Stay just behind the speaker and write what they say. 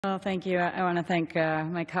Well, thank you. I want to thank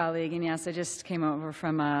my colleague, and yes, I just came over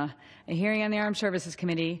from a hearing on the Armed Services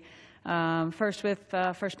Committee, first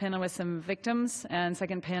panel with some victims, and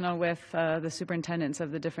second panel with the superintendents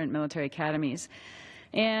of the different military academies.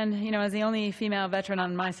 And, you know, as the only female veteran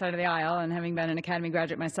on my side of the aisle, and having been an academy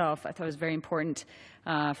graduate myself, I thought it was very important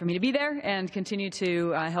for me to be there and continue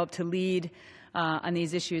to help to lead on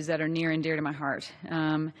these issues that are near and dear to my heart.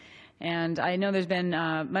 And I know there's been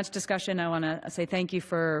much discussion. I want to say thank you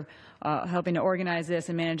for helping to organize this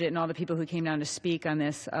and manage it, and all the people who came down to speak on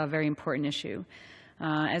this very important issue.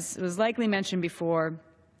 As was likely mentioned before,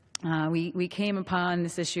 we came upon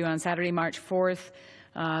this issue on Saturday, March 4th,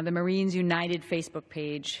 the Marines United Facebook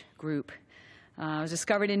page group. It was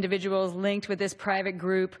discovered individuals linked with this private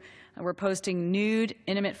group were posting nude,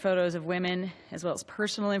 intimate photos of women, as well as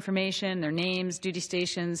personal information, their names, duty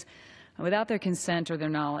stations, without their consent or their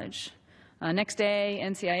knowledge. Next day,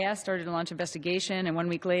 NCIS started to launch an investigation, and 1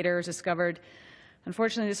 week later it was discovered,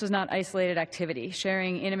 unfortunately, this was not isolated activity.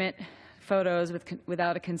 Sharing intimate photos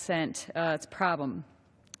without a consent, it's a problem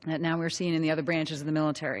that now we're seeing in the other branches of the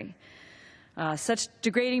military. Such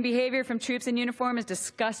degrading behavior from troops in uniform is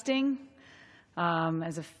disgusting.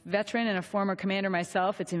 As a veteran and a former commander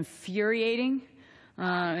myself, it's infuriating.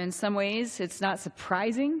 In some ways, it's not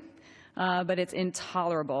surprising. But it's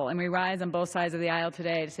intolerable, and we rise on both sides of the aisle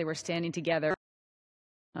today to say we're standing together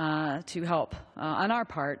to help on our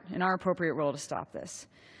part, in our appropriate role, to stop this.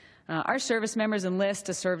 Our service members enlist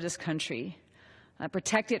to serve this country,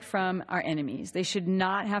 protect it from our enemies. They should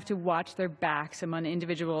not have to watch their backs among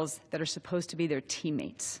individuals that are supposed to be their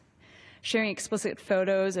teammates. Sharing explicit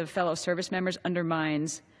photos of fellow service members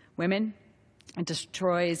undermines women and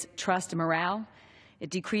destroys trust and morale. It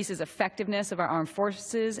decreases effectiveness of our armed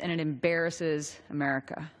forces, and it embarrasses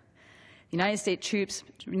America. United States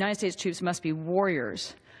troops must be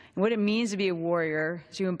warriors. And what it means to be a warrior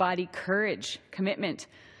is to embody courage, commitment,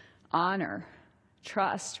 honor,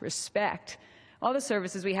 trust, respect. All the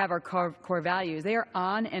services we have are core values. They are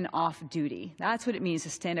on and off duty. That's what it means to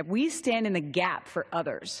stand up. We stand in the gap for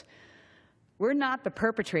others. We're not the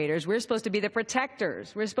perpetrators. We're supposed to be the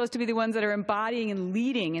protectors. We're supposed to be the ones that are embodying and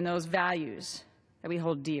leading in those values that we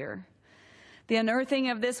hold dear. The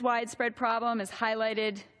unearthing of this widespread problem has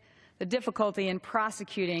highlighted the difficulty in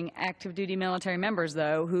prosecuting active duty military members,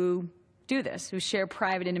 though, who do this, who share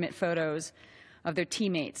private, intimate photos of their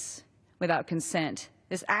teammates without consent.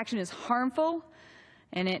 This action is harmful,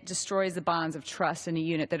 and it destroys the bonds of trust in a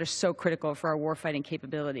unit that are so critical for our warfighting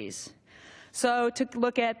capabilities. So to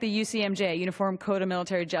look at the UCMJ, Uniform Code of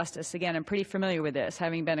Military Justice. Again, I'm pretty familiar with this,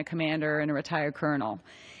 having been a commander and a retired colonel.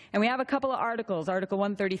 And we have a couple of articles, Article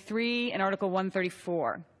 133 and Article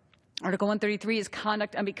 134. Article 133 is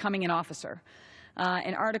conduct unbecoming an officer.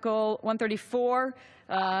 And Article 134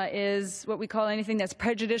 is what we call anything that's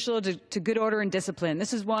prejudicial to good order and discipline.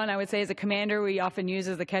 This is one I would say as a commander we often use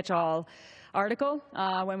as the catch-all article.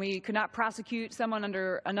 When we could not prosecute someone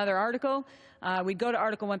under another article, we'd go to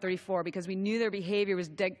Article 134 because we knew their behavior was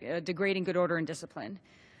degrading good order and discipline.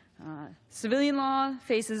 Civilian law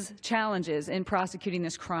faces challenges in prosecuting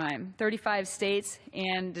this crime. 35 states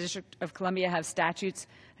and the District of Columbia have statutes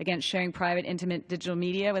against sharing private, intimate digital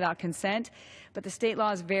media without consent, but the state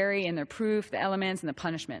laws vary in their proof, the elements, and the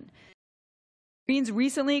punishment. Marines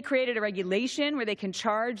recently created a regulation where they can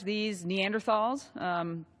charge these Neanderthals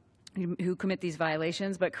who commit these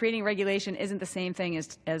violations, but creating regulation isn't the same thing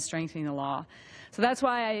as strengthening the law. So that's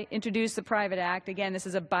why I introduced the Private Act. Again, this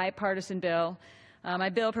is a bipartisan bill. My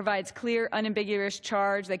bill provides clear, unambiguous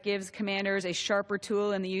charge that gives commanders a sharper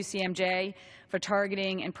tool in the UCMJ for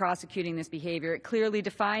targeting and prosecuting this behavior. It clearly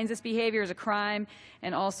defines this behavior as a crime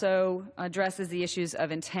and also addresses the issues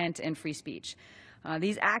of intent and free speech.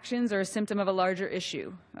 These actions are a symptom of a larger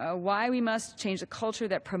issue, why we must change the culture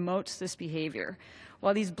that promotes this behavior.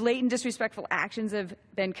 While these blatant disrespectful actions have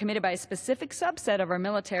been committed by a specific subset of our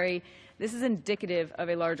military, this is indicative of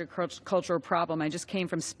a larger cultural problem. I just came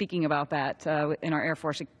from speaking about that in our Air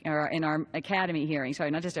Force, in our academy hearing. Sorry,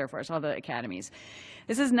 not just Air Force, all the academies.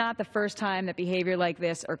 This is not the first time that behavior like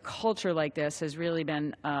this or culture like this has really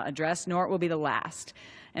been addressed, nor it will be the last.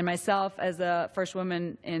 And myself, as the first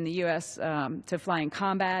woman in the U.S. To fly in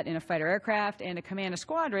combat in a fighter aircraft and to command a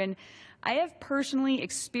squadron, I have personally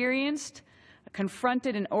experienced,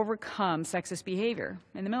 confronted, and overcome sexist behavior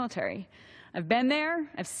in the military. I've been there,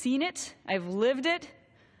 I've seen it, I've lived it,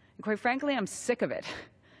 and quite frankly, I'm sick of it.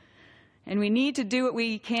 And we need to do what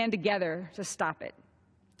we can together to stop it.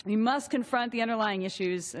 We must confront the underlying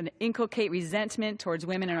issues and inculcate resentment towards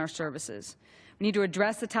women in our services. We need to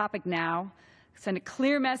address the topic now, send a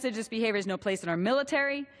clear message this behavior has no place in our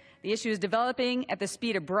military, The issue is developing at the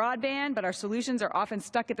speed of broadband, but our solutions are often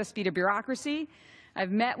stuck at the speed of bureaucracy.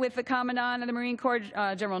 I've met with the Commandant of the Marine Corps,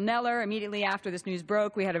 General Neller, immediately after this news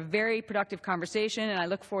broke. We had a very productive conversation, and I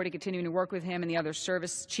look forward to continuing to work with him and the other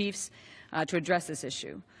service chiefs to address this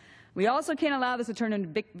issue. We also can't allow this to turn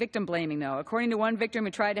into victim blaming, though. According to one victim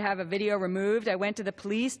who tried to have a video removed, I went to the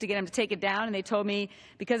police to get him to take it down, and they told me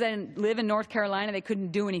because I didn't live in North Carolina, they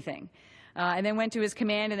couldn't do anything. And then went to his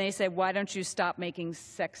command, and they said, why don't you stop making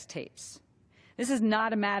sex tapes? This is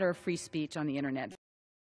not a matter of free speech on the Internet.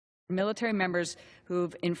 Military members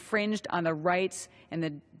who've infringed on the rights and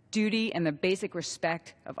the duty and the basic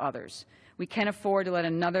respect of others. We can't afford to let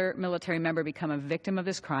another military member become a victim of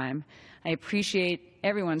this crime. I appreciate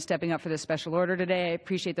everyone stepping up for this special order today. I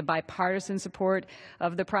appreciate the bipartisan support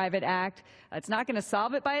of the Private Act. It's not going to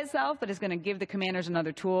solve it by itself, but it's going to give the commanders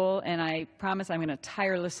another tool, and I promise I'm going to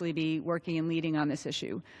tirelessly be working and leading on this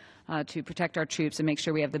issue to protect our troops and make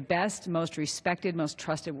sure we have the best, most respected, most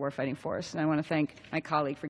trusted warfighting force. And I want to thank my colleague for